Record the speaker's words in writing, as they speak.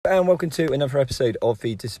and welcome to another episode of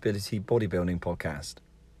the Disability Bodybuilding Podcast,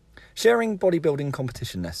 sharing bodybuilding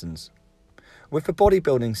competition lessons. With the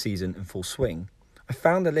bodybuilding season in full swing, I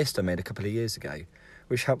found a list I made a couple of years ago,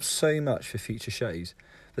 which helped so much for future shows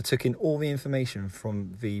that took in all the information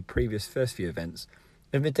from the previous first few events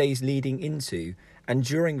and the days leading into and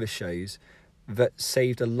during the shows that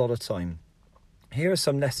saved a lot of time. Here are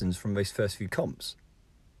some lessons from those first few comps.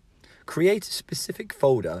 Create a specific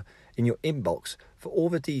folder in your inbox for all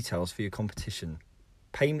the details for your competition.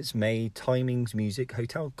 Payments made, timings, music,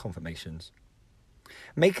 hotel confirmations.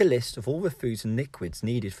 Make a list of all the foods and liquids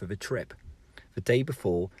needed for the trip, the day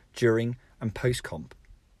before, during and post-comp.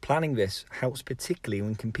 Planning this helps particularly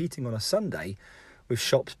when competing on a Sunday with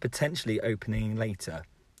shops potentially opening later,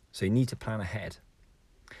 so you need to plan ahead.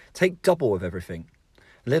 Take double of everything.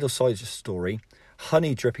 A little side story,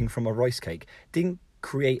 honey dripping from a rice cake didn't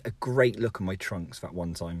create a great look on my trunks that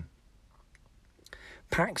one time.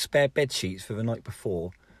 Pack spare bed sheets for the night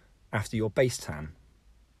before after your base tan.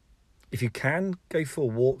 If you can, go for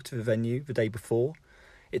a walk to the venue the day before.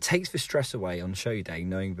 It takes the stress away on show day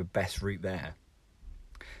knowing the best route there.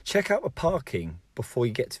 Check out the parking before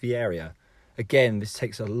you get to the area. Again, this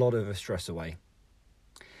takes a lot of the stress away.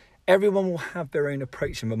 Everyone will have their own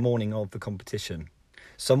approach in the morning of the competition.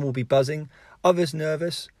 Some will be buzzing, others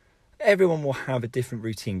nervous. Everyone will have a different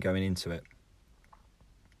routine going into it.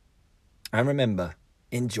 And remember,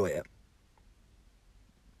 enjoy it.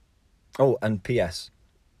 Oh, and P.S.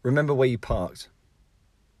 Remember where you parked.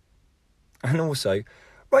 And also,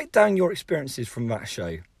 write down your experiences from that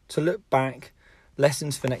show to look back,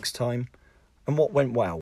 lessons for next time, and what went well.